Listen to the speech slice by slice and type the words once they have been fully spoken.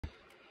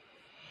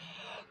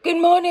Good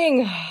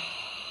morning.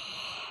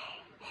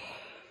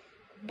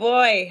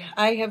 Boy,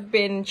 I have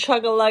been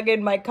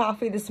chug-a-lugging my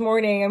coffee this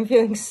morning. I'm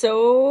feeling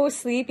so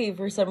sleepy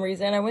for some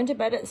reason. I went to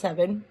bed at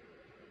 7.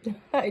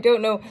 I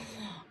don't know.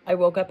 I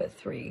woke up at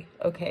 3.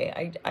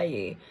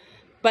 Okay,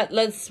 but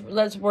let's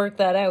work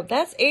that out.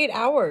 That's 8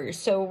 hours,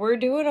 so we're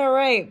doing all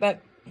right. But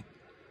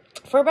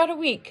for about a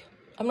week,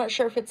 I'm not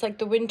sure if it's like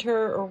the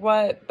winter or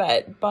what,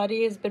 but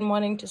body has been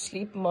wanting to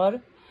sleep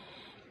more.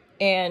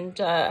 And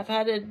I've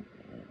had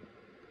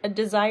a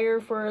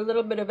desire for a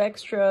little bit of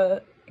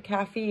extra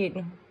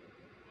caffeine.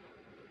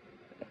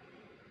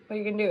 What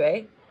you can do,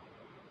 eh?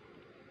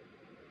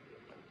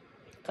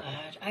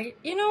 God,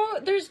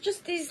 there's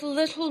just these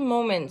little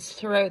moments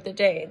throughout the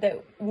day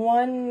that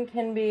one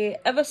can be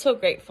ever so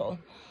grateful.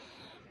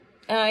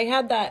 I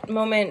had that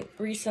moment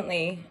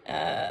recently.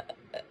 I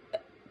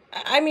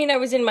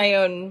was in my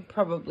own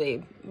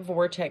probably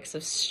vortex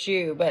of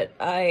stew, but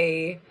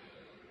I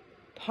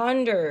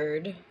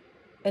pondered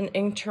an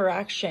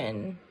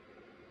interaction,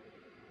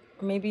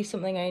 or maybe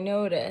something I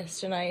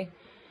noticed, and I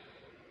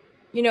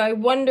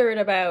wondered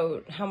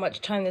about how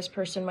much time this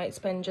person might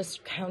spend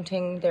just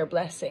counting their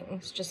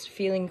blessings, just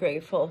feeling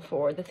grateful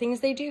for the things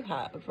they do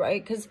have,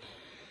 right? Because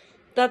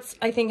that's,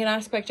 I think, an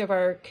aspect of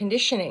our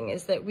conditioning,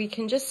 is that we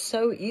can just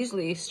so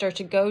easily start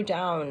to go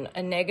down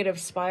a negative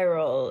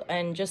spiral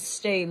and just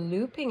stay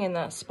looping in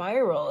that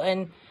spiral.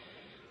 And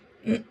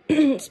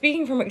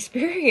speaking from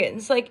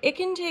experience, like, it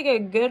can take a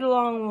good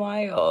long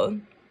while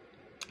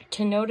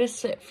to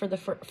notice it,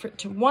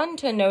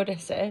 to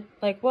notice it,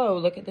 like, whoa,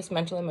 look at this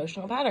mental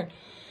emotional pattern.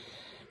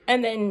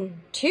 And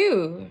then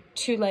 2,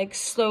 to like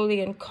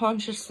slowly and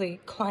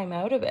consciously climb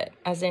out of it,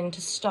 as in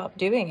to stop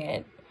doing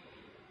it.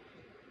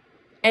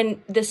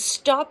 And the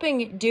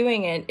stopping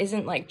doing it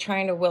isn't like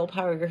trying to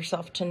willpower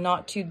yourself to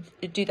not to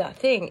do that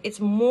thing. It's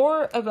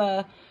more of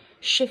a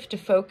shift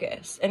of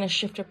focus and a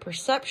shift of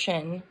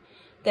perception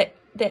that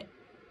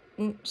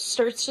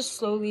starts to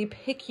slowly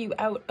pick you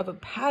out of a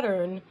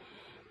pattern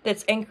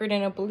that's anchored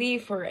in a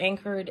belief or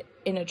anchored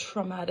in a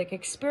traumatic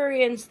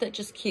experience that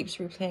just keeps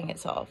replaying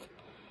itself.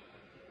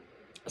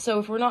 So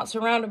if we're not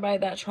surrounded by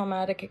that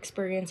traumatic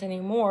experience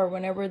anymore,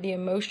 whenever the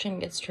emotion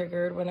gets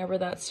triggered, whenever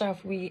that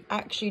stuff, we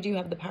actually do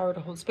have the power to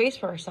hold space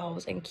for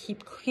ourselves and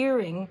keep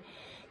clearing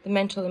the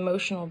mental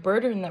emotional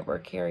burden that we're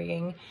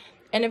carrying.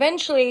 And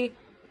eventually,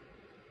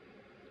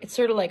 it's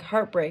sort of like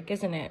heartbreak,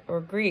 isn't it? Or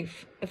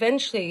grief.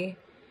 Eventually,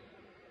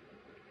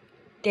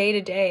 day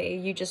to day,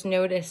 you just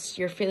notice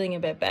you're feeling a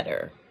bit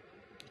better.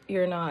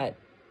 You're not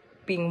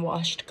being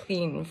washed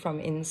clean from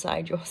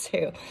inside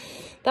yourself.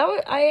 I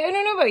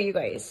don't know about you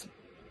guys.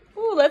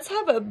 Oh, let's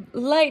have a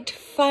light,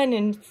 fun,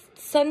 and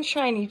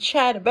sunshiny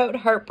chat about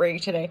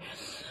heartbreak today.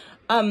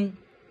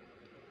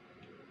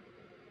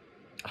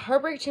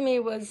 Heartbreak to me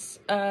was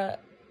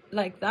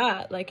like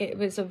that. Like, it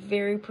was a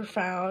very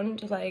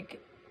profound, like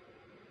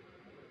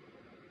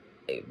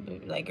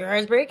your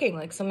heart's breaking,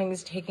 like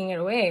something's taking it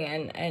away,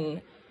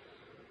 and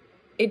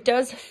it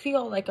does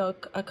feel like a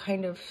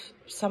kind of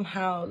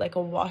somehow like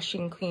a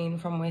washing clean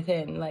from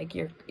within, like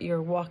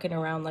you're walking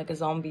around like a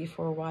zombie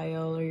for a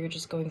while, or you're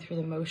just going through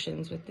the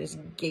motions with this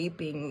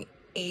gaping,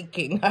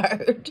 aching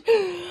heart.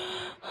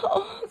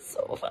 Oh, it's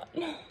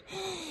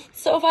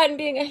so fun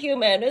being a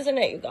human, isn't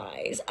it, you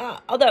guys?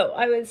 Although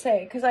I would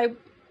say, because I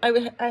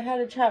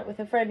had a chat with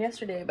a friend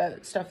yesterday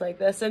about stuff like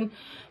this, and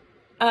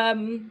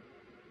I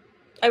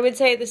would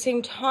say at the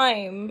same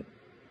time,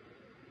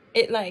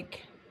 it's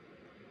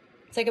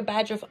like a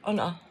badge of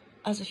honor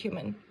as a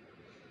human.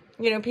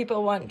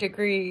 People want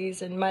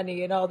degrees and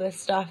money and all this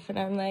stuff, and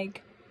I'm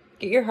like,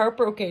 get your heart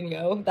broken,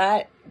 yo.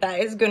 That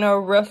is gonna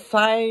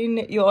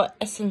refine your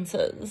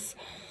essences.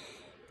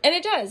 And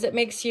it does. It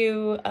makes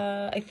you,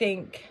 I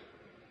think,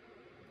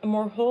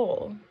 more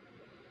whole.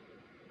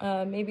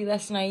 Maybe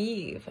less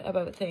naive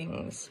about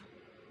things.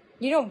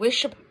 You don't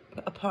wish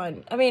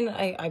upon,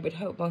 I would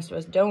hope most of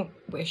us don't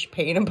wish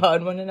pain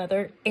upon one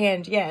another,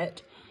 and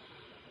yet,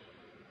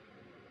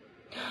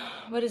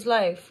 what is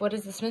life? What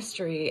is this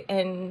mystery?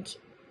 And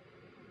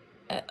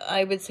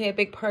I would say a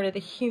big part of the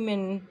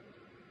human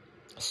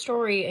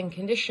story and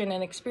condition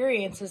and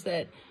experience is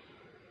that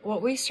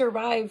what we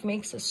survive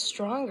makes us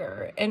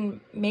stronger and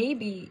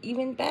maybe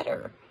even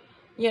better.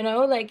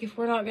 Like, if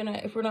we're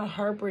not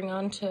harboring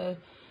onto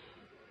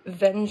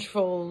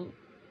vengeful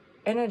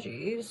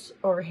energies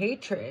or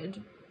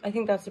hatred, I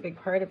think that's a big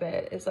part of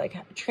it, is like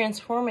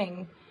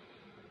transforming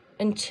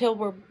until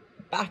we're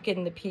back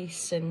in the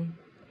peace and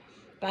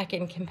back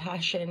in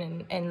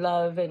compassion and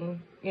love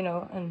and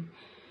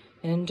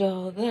and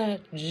all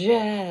that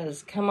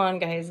jazz. Come on,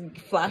 guys,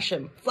 flash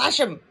him.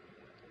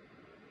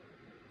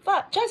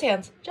 Jazz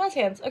hands.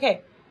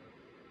 Okay,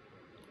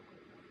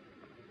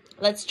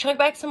 let's chug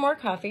back some more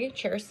coffee.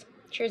 Cheers,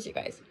 you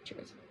guys.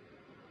 Cheers.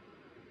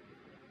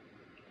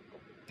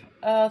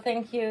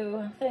 Thank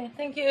you,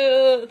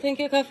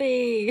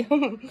 coffee.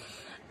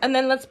 And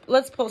then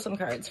let's pull some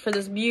cards for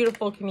this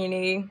beautiful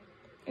community.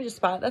 I just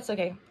spot, that's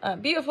okay.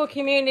 Beautiful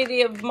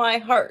community of my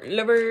heart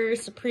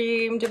lovers,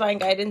 supreme divine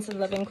guidance and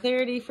loving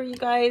clarity for you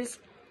guys.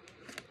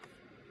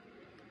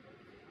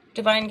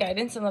 Divine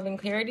guidance and loving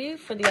clarity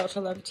for the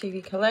Ultra Love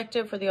TV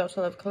Collective, for the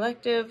Ultra Love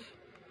Collective.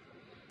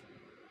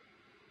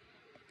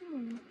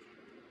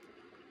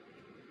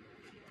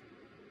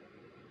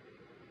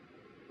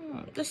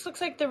 This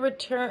looks like the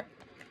return.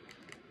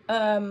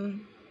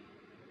 It's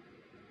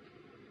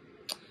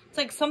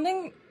like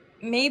something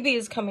maybe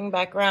is coming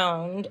back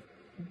around,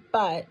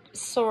 but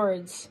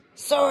swords.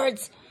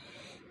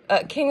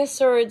 King of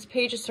Swords,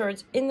 Page of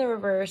Swords in the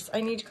reverse.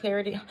 I need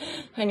clarity.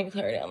 I need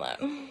clarity on that.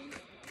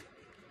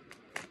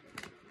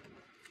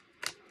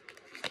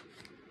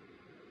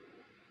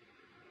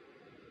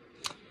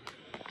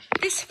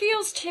 This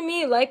feels to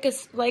me like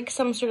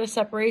some sort of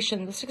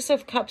separation. The Six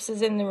of Cups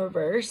is in the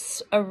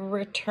reverse, a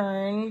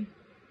return,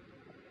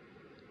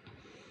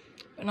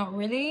 but not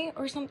really,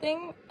 or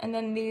something. And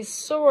then these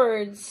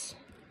swords.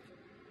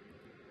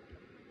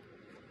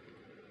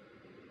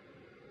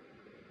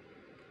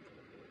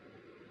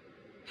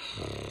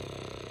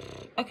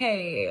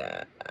 Okay,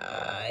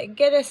 I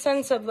get a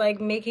sense of like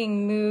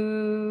making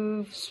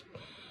moves,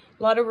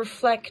 a lot of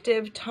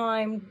reflective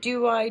time.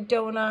 Do I,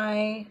 don't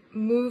I?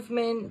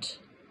 Movement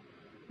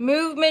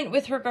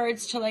with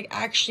regards to like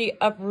actually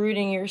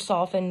uprooting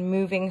yourself and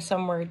moving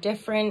somewhere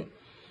different.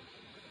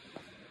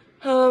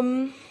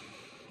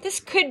 This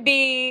could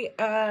be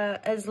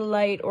as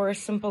light or as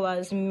simple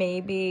as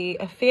maybe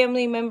a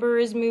family member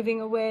is moving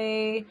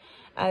away,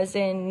 as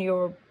in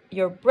your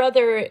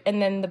brother,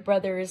 and then the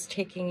brother is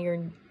taking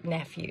your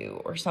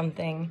nephew or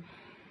something.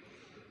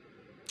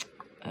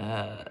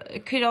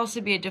 It could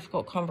also be a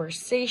difficult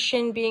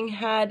conversation being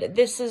had.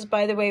 This is,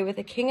 by the way, with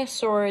the King of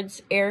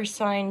Swords, air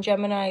sign,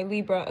 Gemini,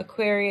 Libra,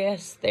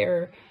 Aquarius.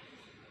 I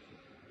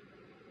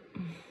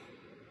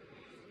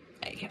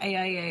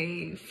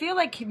feel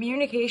like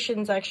communication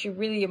is actually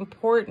really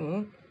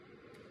important.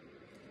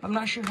 I'm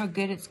not sure how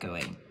good it's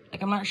going.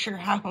 Like, I'm not sure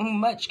how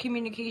much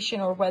communication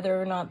or whether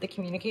or not the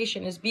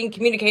communication is being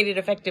communicated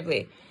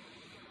effectively.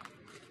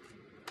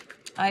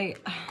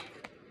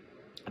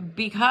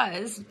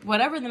 Because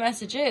whatever the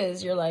message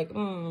is, you're like,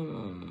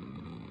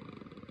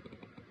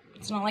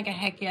 it's not like a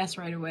heck yes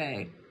right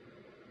away.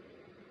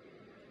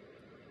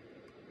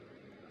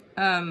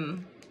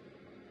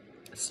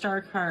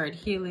 Star card,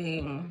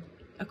 healing,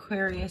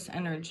 Aquarius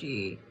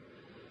energy.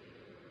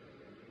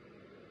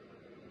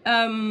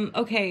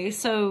 Okay,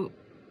 so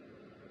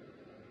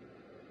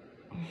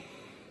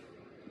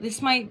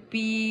this might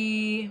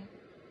be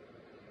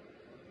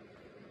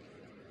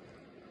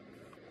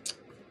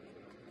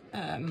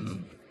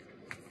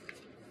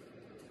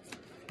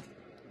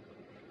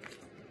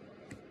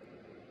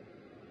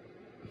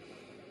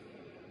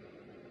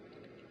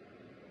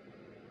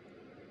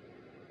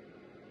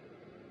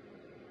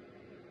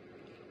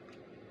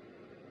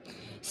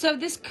so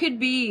this could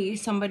be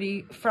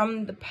somebody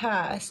from the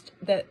past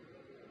that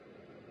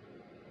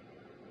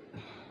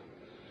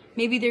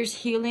maybe there's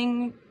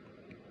healing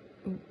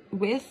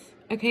with.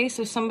 Okay,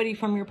 so somebody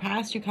from your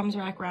past who comes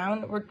back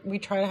around, or we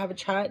try to have a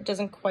chat,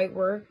 doesn't quite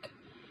work,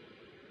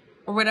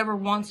 or whatever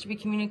wants to be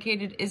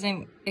communicated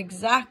isn't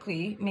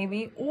exactly,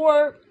 maybe,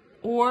 or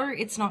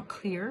it's not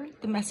clear,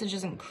 the message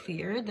isn't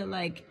clear, they're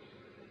like,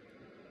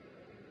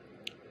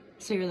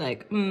 so you're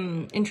like,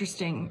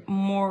 interesting,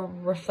 more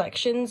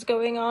reflections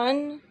going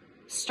on.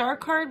 Star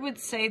card would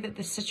say that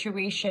the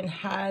situation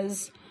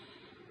has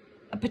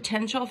a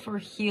potential for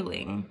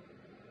healing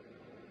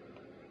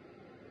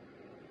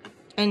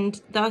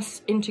and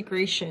thus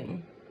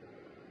integration.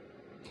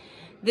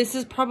 This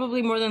is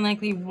probably more than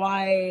likely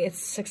why it's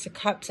Six of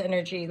Cups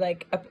energy,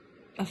 like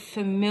a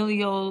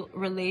familial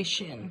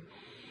relation,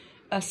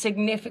 a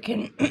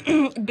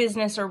significant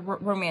business or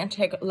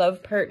romantic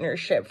love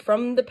partnership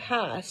from the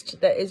past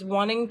that is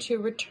wanting to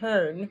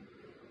return.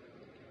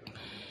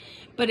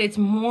 But it's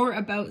more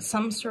about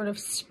some sort of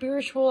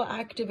spiritual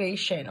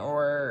activation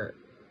or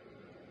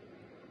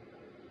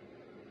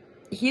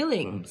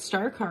healing.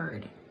 Star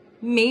card.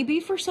 Maybe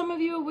for some of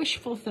you a wish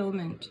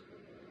fulfillment.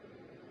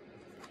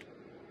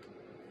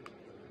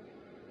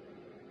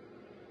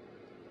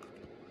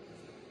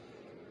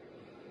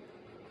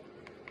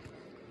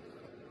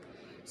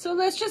 So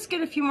let's just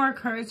get a few more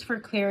cards for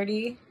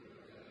clarity.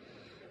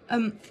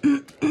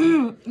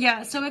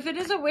 Yeah, so if it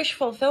is a wish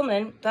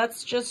fulfillment,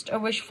 that's just a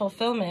wish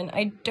fulfillment.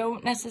 I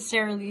don't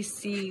necessarily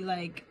see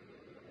like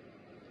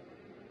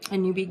a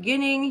new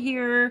beginning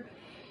here.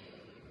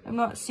 I'm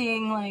not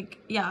seeing like,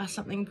 yeah,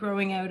 something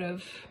growing out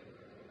of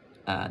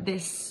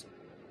this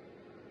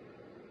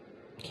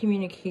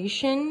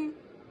communication.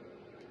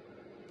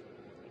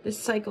 This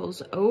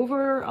cycle's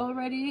over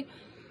already.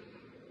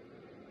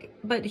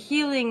 But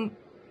healing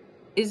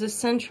is a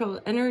central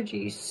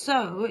energy.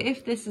 So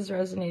if this is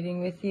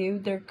resonating with you,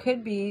 there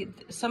could be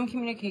some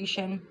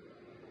communication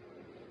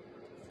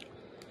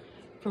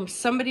from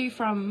somebody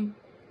from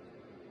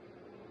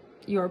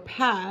your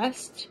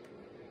past,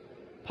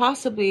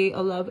 possibly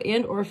a love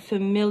and or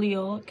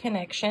familial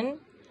connection.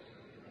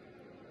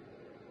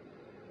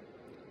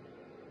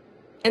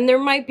 And there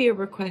might be a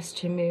request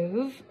to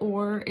move,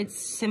 or it's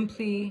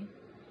simply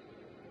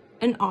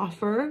an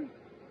offer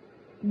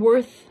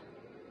worth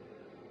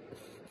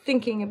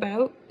thinking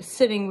about,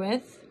 sitting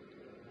with.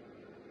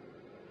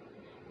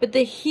 But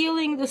the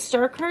healing, the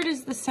Star card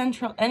is the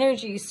central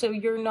energy. So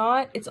you're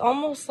not, it's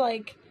almost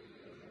like,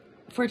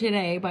 for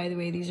today, by the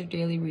way, these are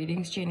daily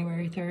readings,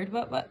 January 3rd.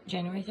 What?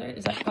 January 3rd?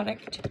 Is that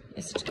correct?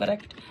 Is it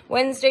correct?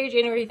 Wednesday,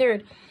 January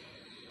 3rd.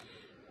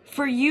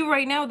 For you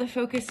right now, the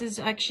focus is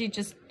actually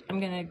just, I'm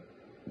going to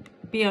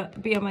be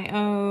on my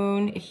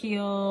own,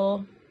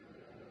 heal,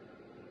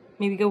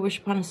 maybe go wish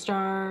upon a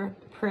star,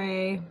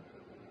 pray.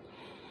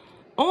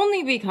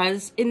 Only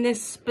because in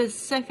this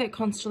specific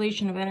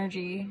constellation of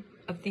energy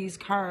of these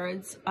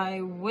cards, I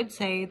would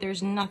say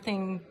there's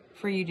nothing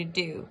for you to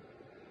do.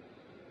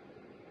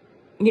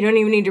 You don't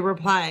even need to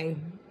reply,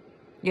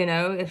 you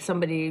know, if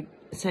somebody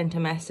sent a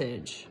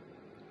message.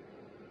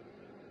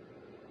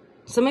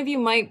 Some of you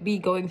might be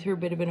going through a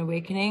bit of an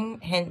awakening,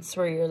 hence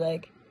where you're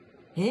like,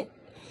 eh?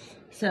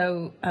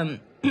 So,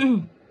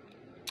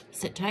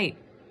 sit tight.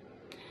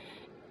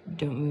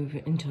 Don't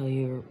move until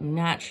you're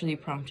naturally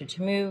prompted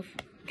to move.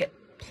 Get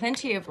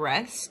plenty of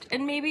rest,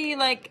 and maybe,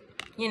 like,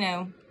 you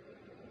know,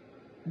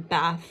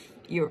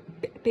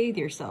 bathe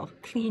yourself,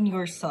 clean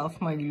yourself,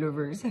 my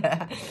lovers.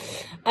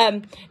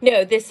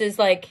 No, this is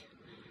like,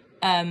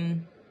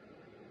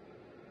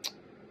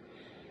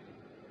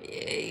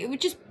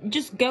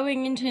 just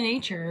going into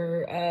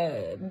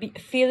nature,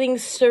 feeling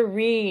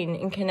serene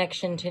in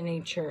connection to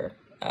nature.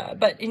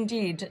 But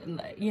indeed,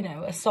 you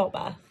know, a salt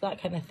bath,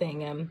 that kind of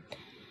thing.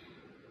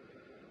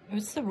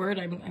 What's the word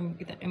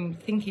I'm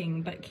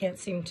thinking, but can't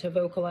seem to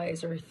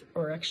vocalize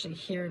or actually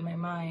hear in my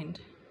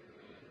mind?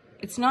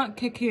 It's not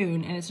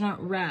cocoon and it's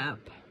not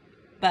wrap,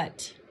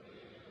 but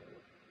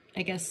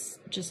I guess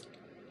just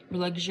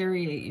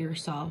luxuriate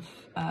yourself,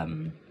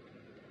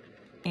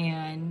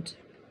 and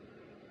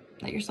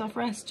let yourself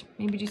rest.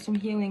 Maybe do some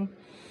healing.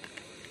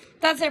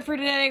 That's it for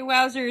today,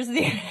 wowzers.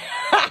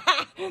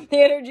 The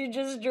energy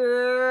just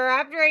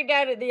dropped right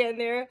down at the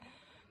end there.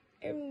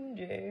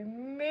 MJ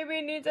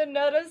maybe needs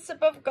another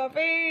sip of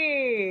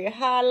coffee.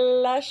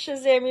 Holla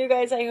Shazam, you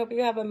guys. I hope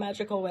you have a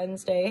magical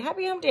Wednesday.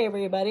 Happy hump day,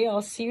 everybody.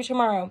 I'll see you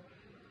tomorrow.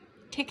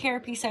 Take care.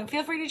 Peace out.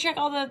 Feel free to check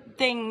all the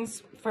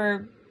things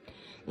for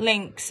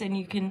links, and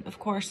you can, of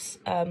course,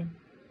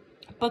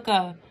 book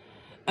a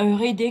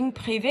reading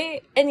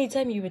privé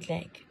anytime you would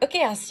like.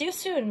 Okay, I'll see you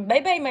soon.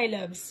 Bye-bye, my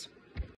loves.